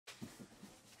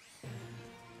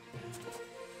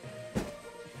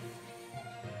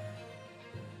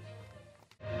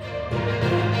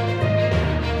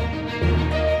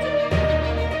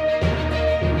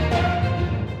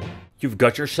You've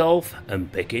got yourself a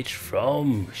package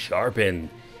from Sharpin.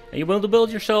 And you want to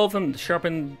build yourself a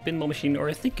Sharpin pinball machine, or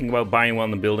are thinking about buying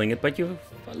one and building it, but you're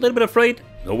a little bit afraid?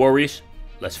 No worries,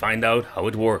 let's find out how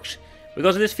it works.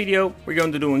 Because in this video we're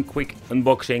going to do a quick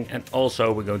unboxing, and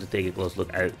also we're going to take a close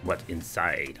look at what's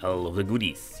inside all of the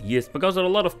goodies. Yes, because there are a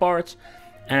lot of parts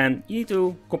and you need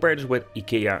to compare this with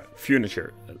IKEA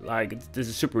furniture. Like, this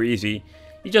is super easy,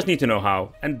 you just need to know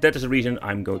how, and that is the reason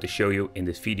I'm going to show you in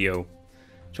this video.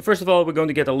 So first of all, we're going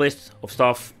to get a list of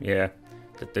stuff,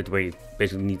 that we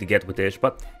basically need to get with this,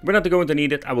 but we're not going to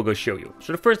need it, I will go show you.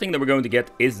 So the first thing that we're going to get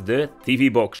is the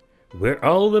TV box, where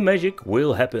all the magic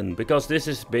will happen, because this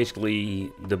is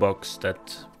basically the box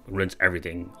that runs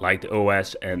everything, like the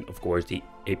OS and of course the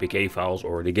APK files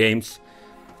or the games.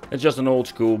 It's just an old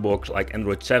school box like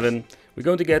Android 7. We're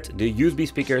going to get the USB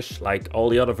speakers, like all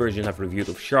the other versions I've reviewed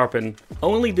of Sharpin.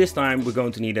 Only this time we're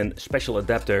going to need a special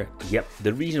adapter. Yep,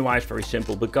 the reason why is very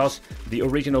simple, because the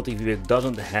original TV box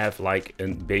doesn't have like a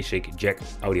basic jack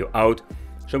audio out.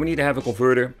 So we need to have a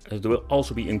converter, as it will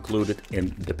also be included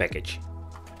in the package.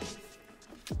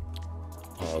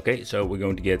 Okay, so we're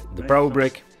going to get the power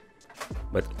brick,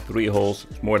 but 3 holes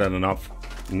is more than enough.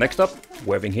 Next up,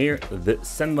 we're having here the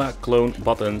Senda clone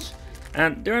buttons.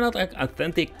 And they're not like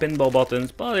authentic pinball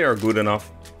buttons, but they are good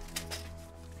enough.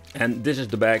 And this is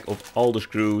the bag of all the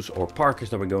screws or parkers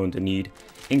that we're going to need,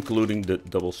 including the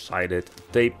double-sided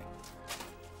tape.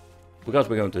 Because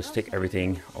we're going to stick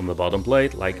everything on the bottom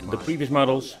plate, like the previous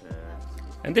models.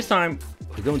 And this time,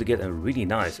 we're going to get a really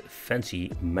nice,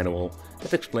 fancy manual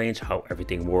that explains how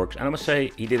everything works. And I must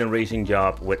say, he did an amazing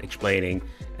job with explaining.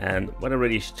 And what I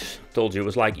already told you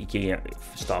was like IKEA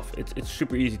stuff. It's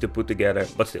super easy to put together,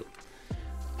 but still.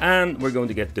 And we're going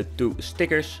to get the 2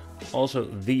 stickers. Also,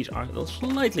 these are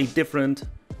slightly different.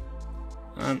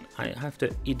 And I have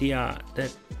the idea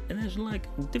that it is like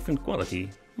different quality.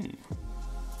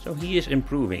 So he is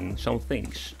improving some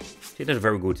things. See, that's a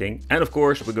very good thing. And of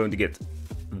course, we're going to get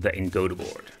the encoder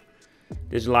board.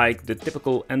 This is like the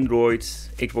typical Android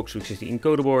Xbox 360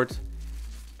 encoder board.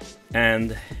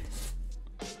 And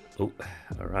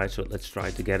alright, so let's try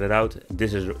to get it out.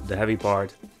 This is the heavy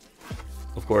part.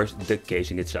 Of course, the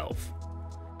casing itself.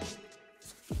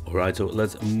 Alright, so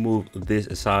let's move this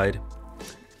aside.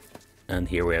 And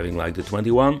here we're having like the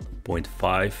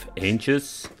 21.5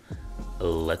 inches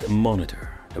LED monitor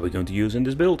that we're going to use in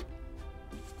this build.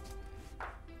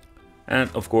 And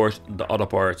of course, the other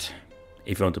parts,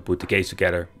 if you want to put the case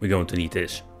together, we're going to need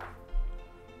this.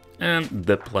 And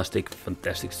the plastic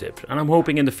fantastic strips. And I'm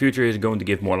hoping in the future is going to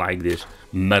give more like this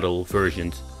metal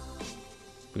versions.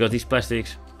 Because these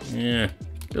plastics, yeah,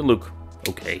 they look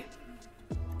okay.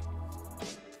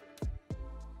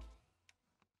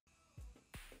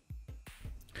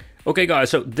 Okay guys,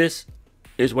 so this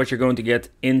is what you're going to get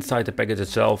inside the package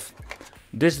itself.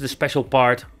 This is the special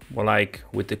part, well, like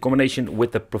with the combination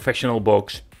with the professional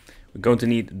box. We're going to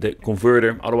need the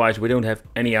converter, otherwise we don't have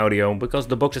any audio, because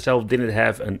the box itself didn't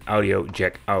have an audio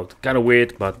jack out. Kind of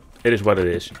weird, but it is what it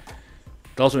is.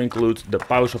 It also includes the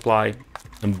power supply,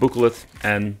 a booklet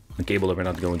and a cable that we're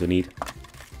not going to need.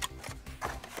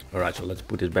 Alright, so let's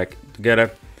put this back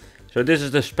together. So this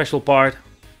is the special part.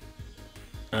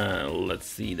 Let's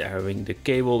see, they're having the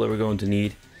cable that we're going to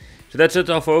need. So that's it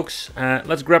all folks.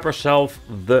 Let's grab ourselves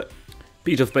the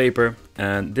piece of paper,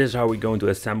 and this is how we're going to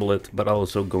assemble it, but I'm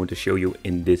also going to show you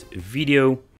in this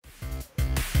video.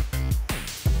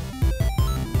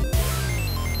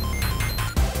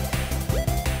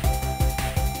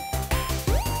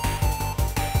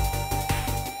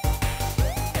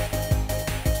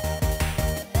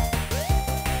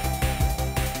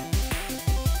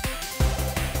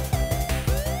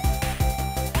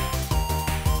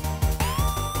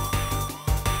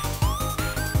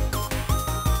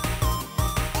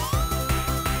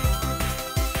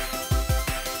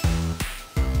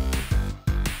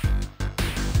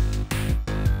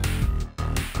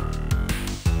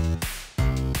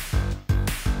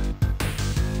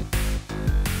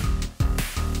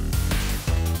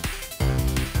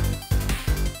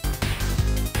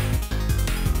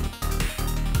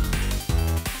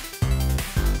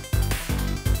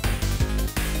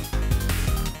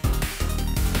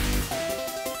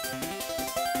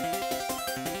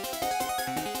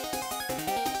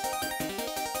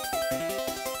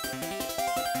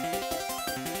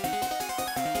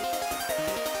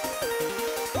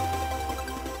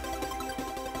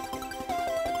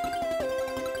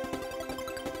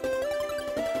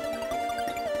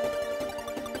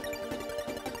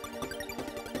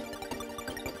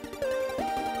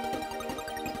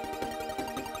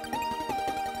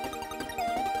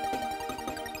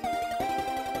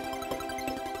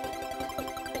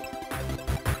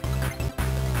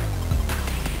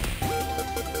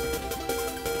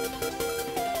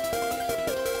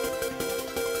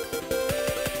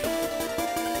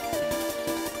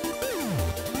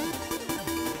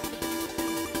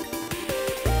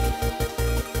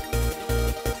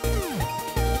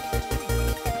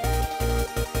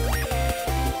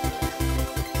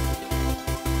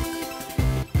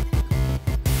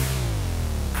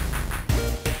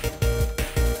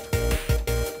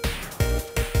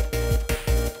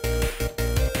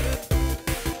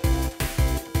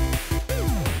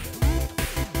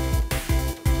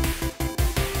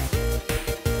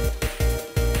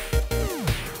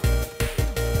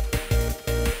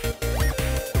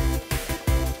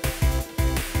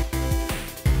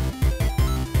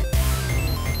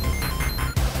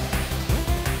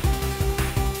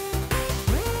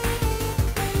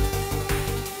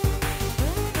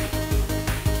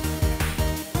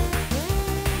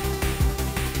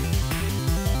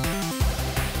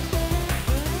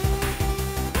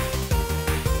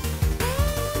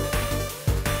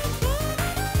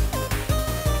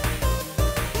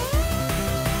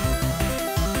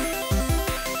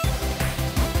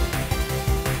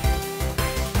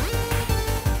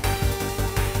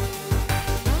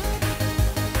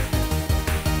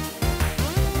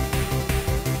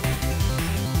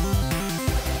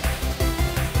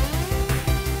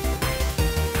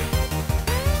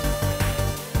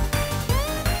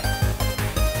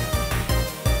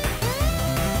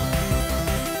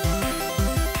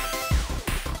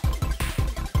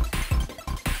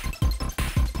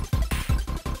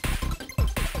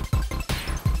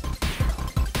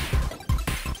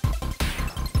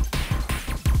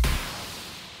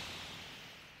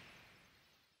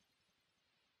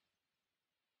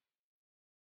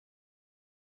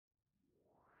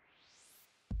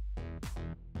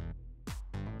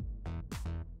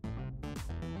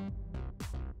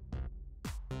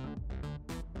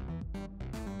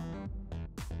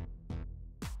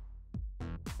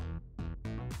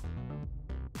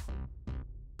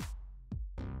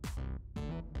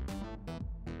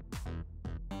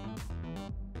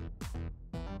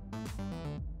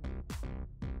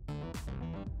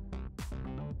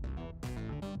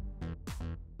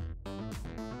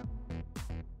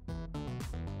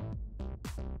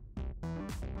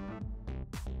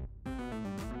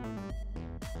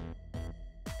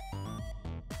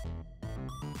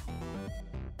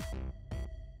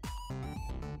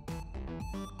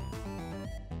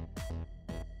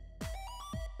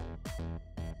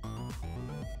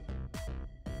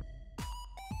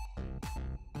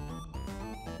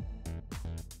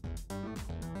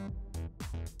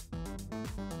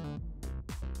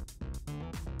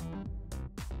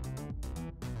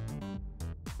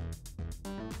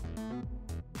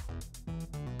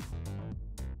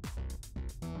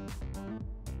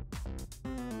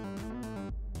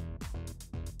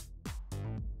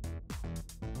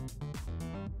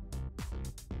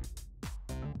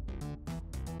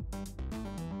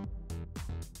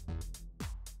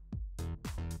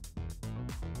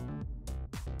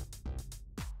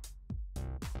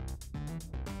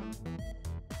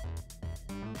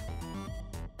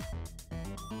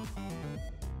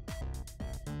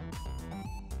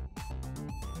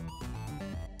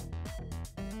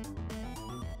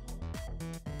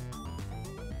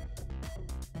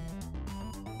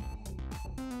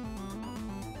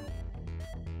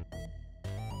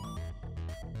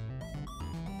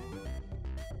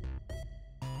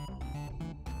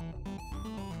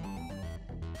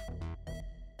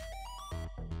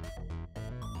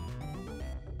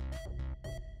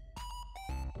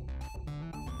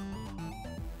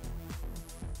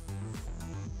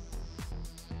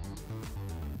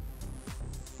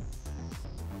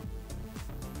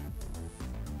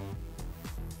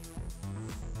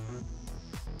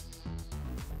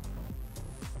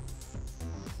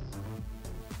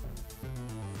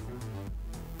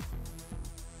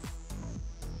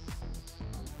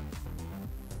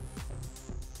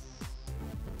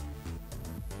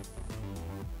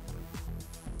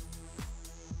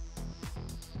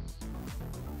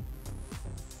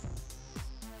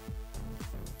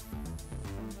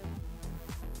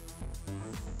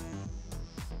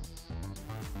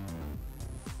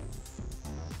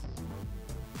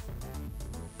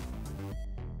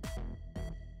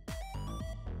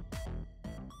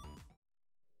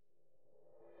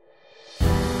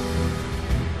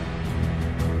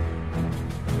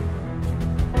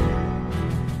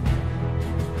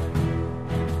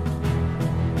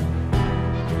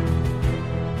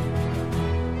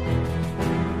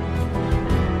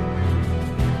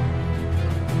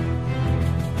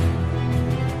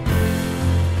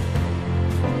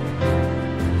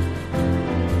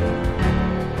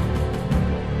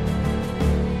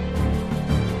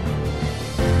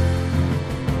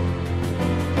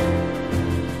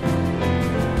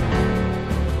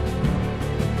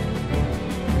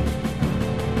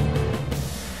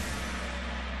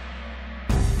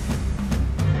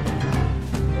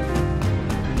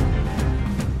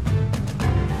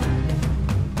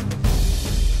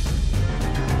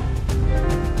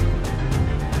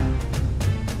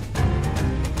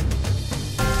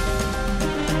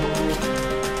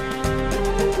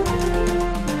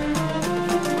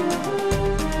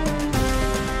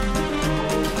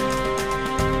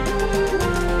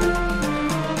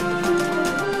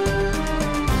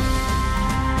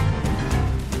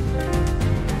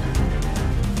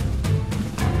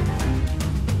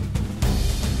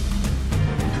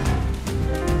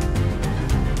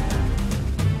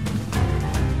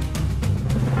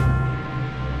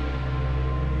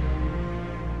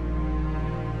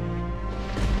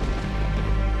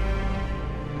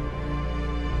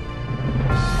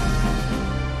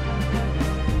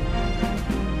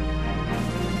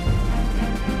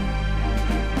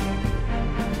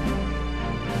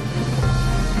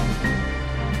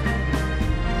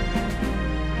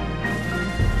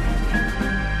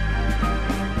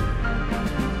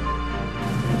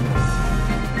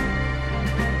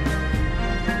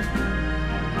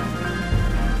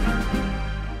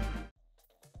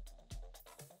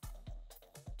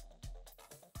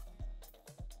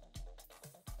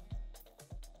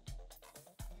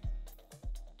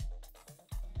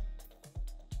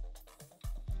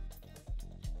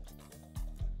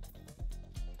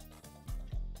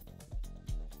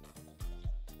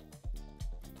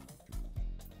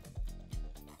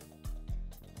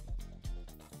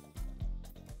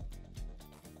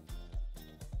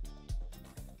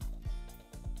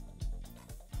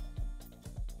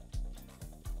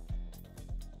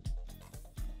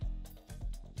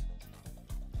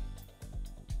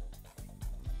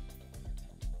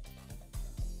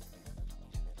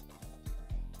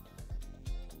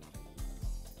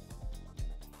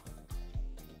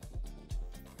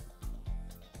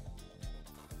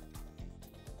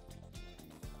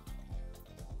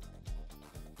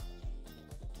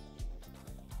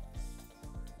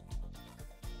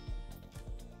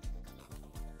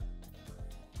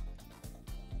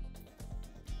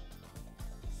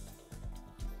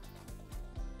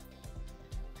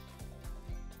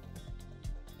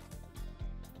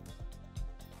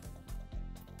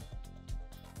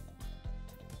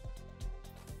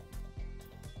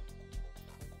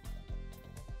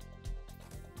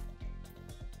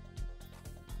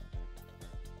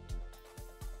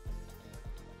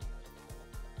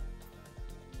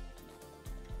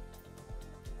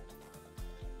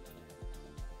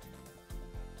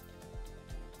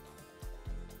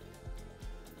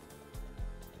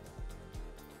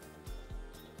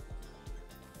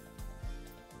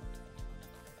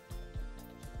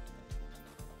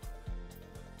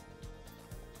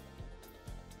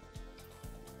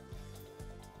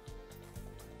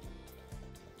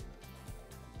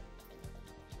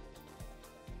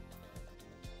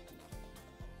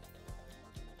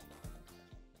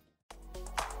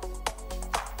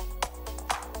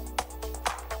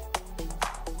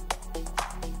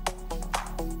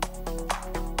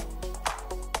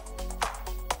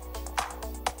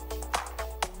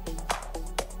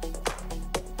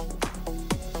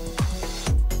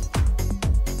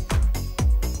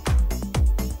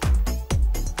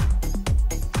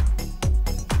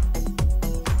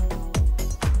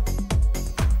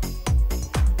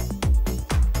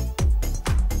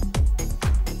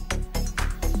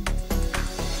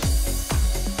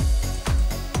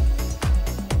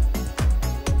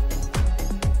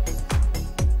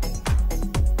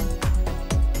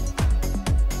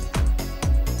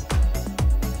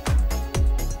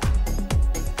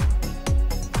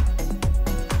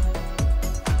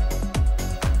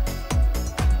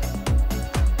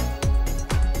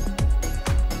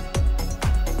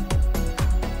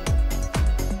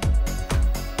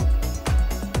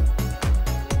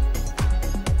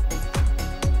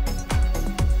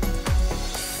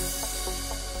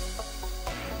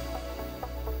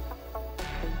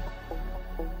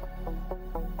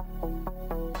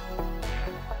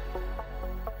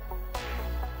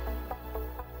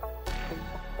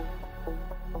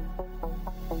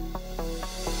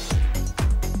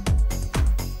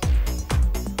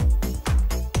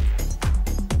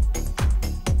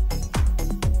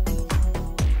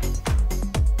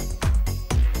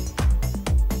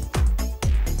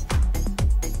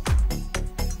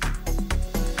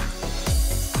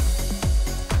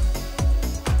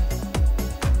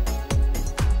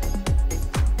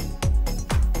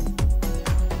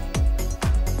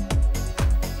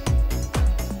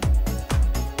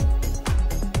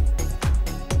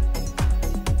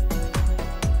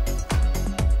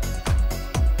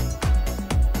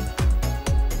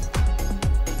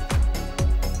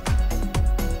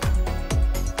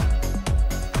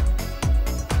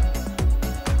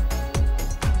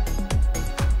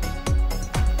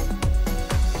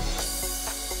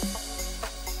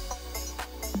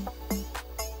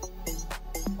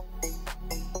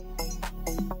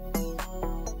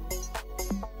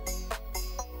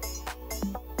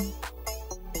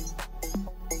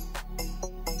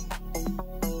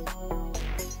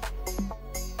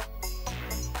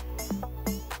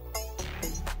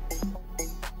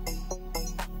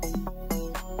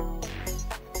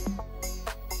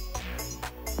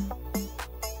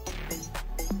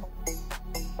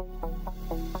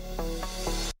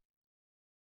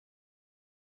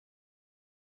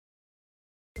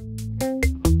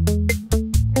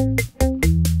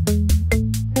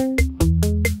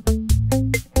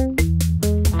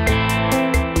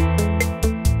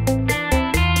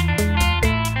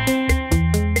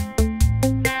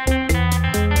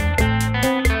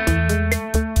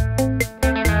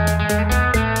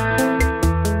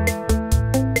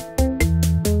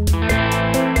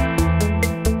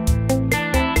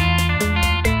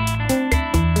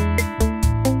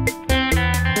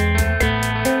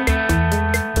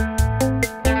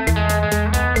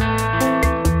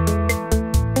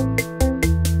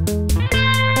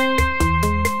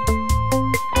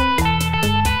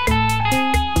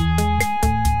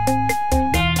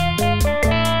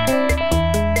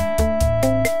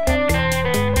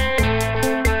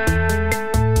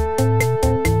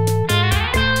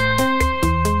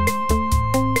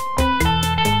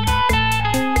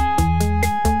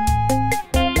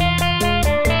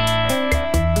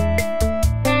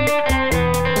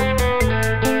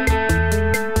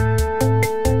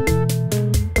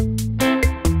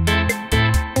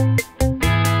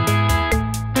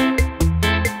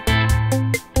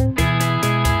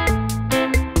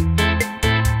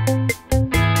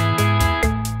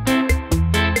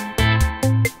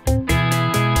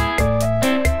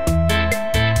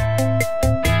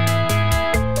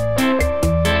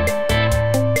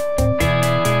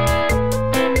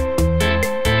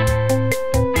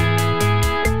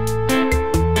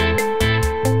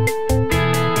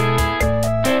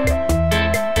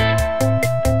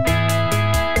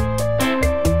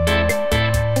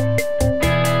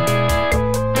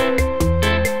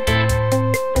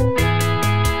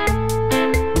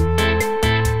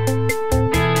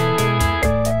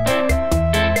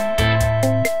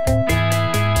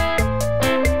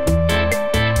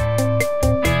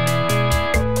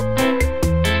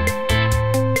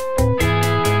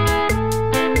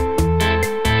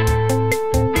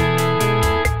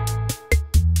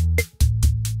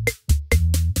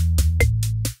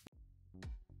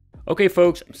 Okay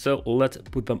folks, so let's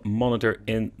put the monitor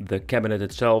in the cabinet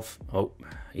itself. Oh,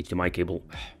 HDMI cable,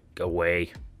 go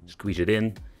away. Squeeze it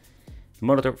in. The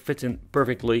monitor fits in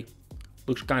perfectly.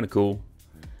 Looks kind of cool.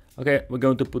 Okay, we're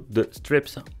going to put the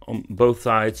strips on both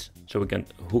sides so we can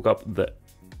hook up the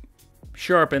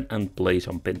Sharpin and play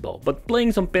some pinball. But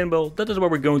playing some pinball, that is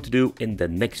what we're going to do in the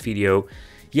next video.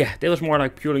 Yeah, that was more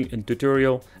like purely a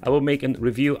tutorial. I will make a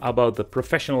review about the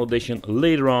professional edition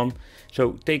later on.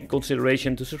 So take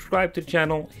consideration to subscribe to the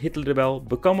channel, hit the bell,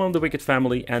 become one of the Wicked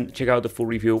family, and check out the full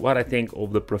review what I think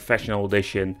of the professional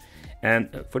edition.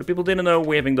 And for the people who didn't know,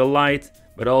 we're having the light,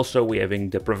 but also we're having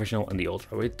the professional and the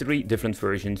ultra with 3 different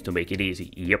versions to make it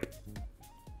easy. Yep.